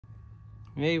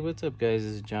Hey, what's up guys?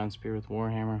 This is John Spear with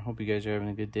Warhammer. Hope you guys are having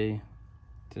a good day.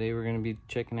 Today we're going to be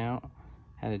checking out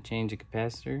how to change a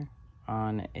capacitor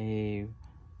on a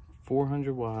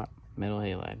 400 watt metal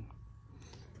halide.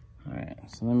 Alright,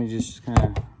 so let me just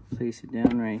kind of place it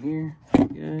down right here,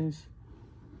 guys.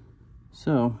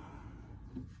 So,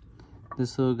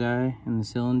 this little guy in the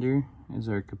cylinder is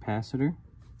our capacitor.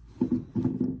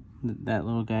 That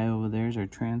little guy over there is our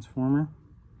transformer.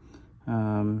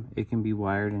 It can be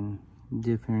wired in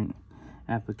different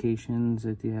applications.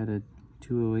 If you had a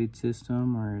 208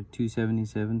 system or a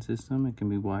 277 system, it can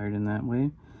be wired in that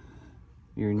way.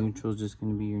 Your neutral is just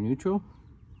going to be your neutral.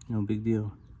 No big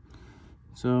deal.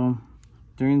 So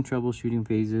during troubleshooting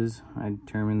phases, I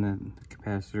determined that the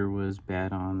capacitor was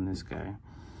bad on this guy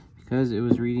because it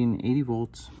was reading 80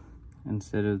 volts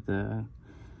instead of the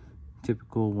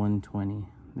typical 120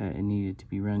 that it needed to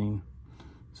be running.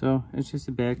 So it's just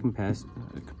a bad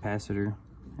capacitor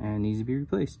and needs to be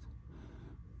replaced.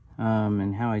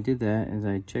 And how I did that is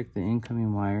I checked the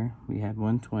incoming wire. We had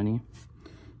 120.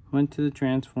 Went to the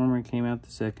transformer, came out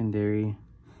the secondary.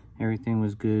 Everything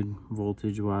was good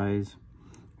voltage wise.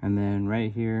 And then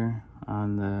right here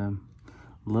on the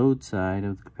load side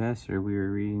of the capacitor, we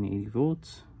were reading 80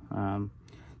 volts.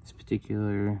 This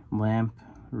particular lamp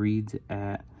reads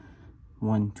at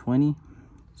 120.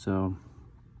 So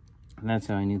that's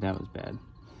how I knew that was bad.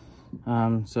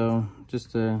 So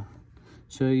just to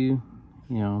show you,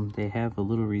 they have a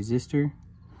little resistor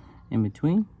in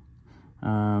between.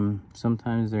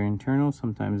 Sometimes they're internal,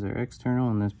 sometimes they're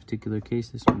external. In this particular case,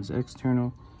 this one's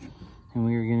external, and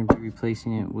we are going to be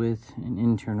replacing it with an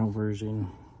internal version.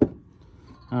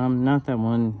 Not that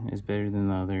one is better than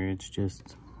the other, it's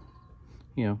just,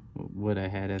 what I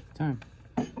had at the time.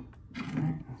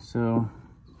 Alright, so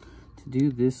to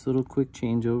do this little quick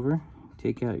changeover,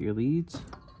 take out your leads.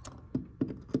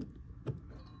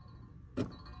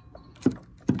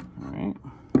 Alright.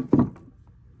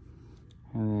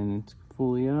 And then it's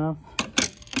fully off.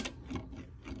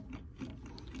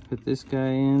 Put this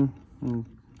guy in.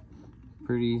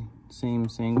 Pretty same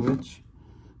sandwich.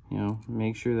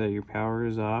 Make sure that your power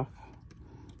is off.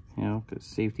 Because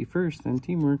safety first, then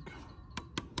teamwork.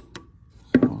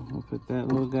 So we'll put that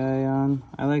little guy on.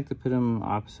 I like to put them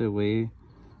opposite way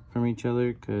from each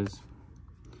other because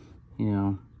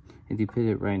if you put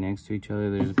it right next to each other,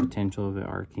 there's a potential of it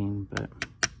arcing, but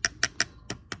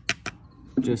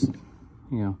just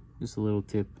a little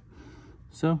tip.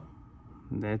 So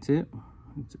that's it,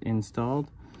 it's installed.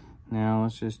 Now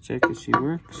let's just check if she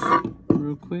works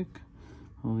real quick.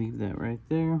 I'll leave that right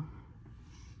there.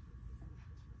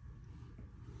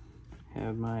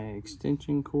 Have my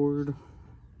extension cord.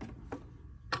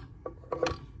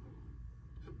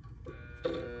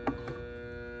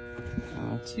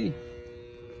 Let's see.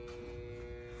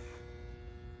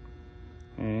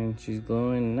 And she's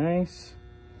glowing nice.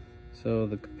 So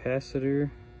the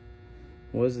capacitor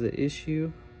was the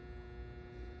issue.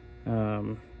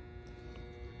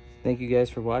 Thank you guys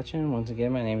for watching. Once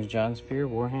again, my name is John Spear,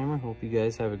 Warhammer. Hope you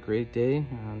guys have a great day.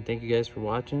 Thank you guys for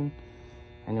watching.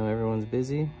 I know everyone's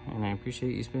busy, and I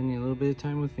appreciate you spending a little bit of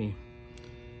time with me.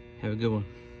 Have a good one.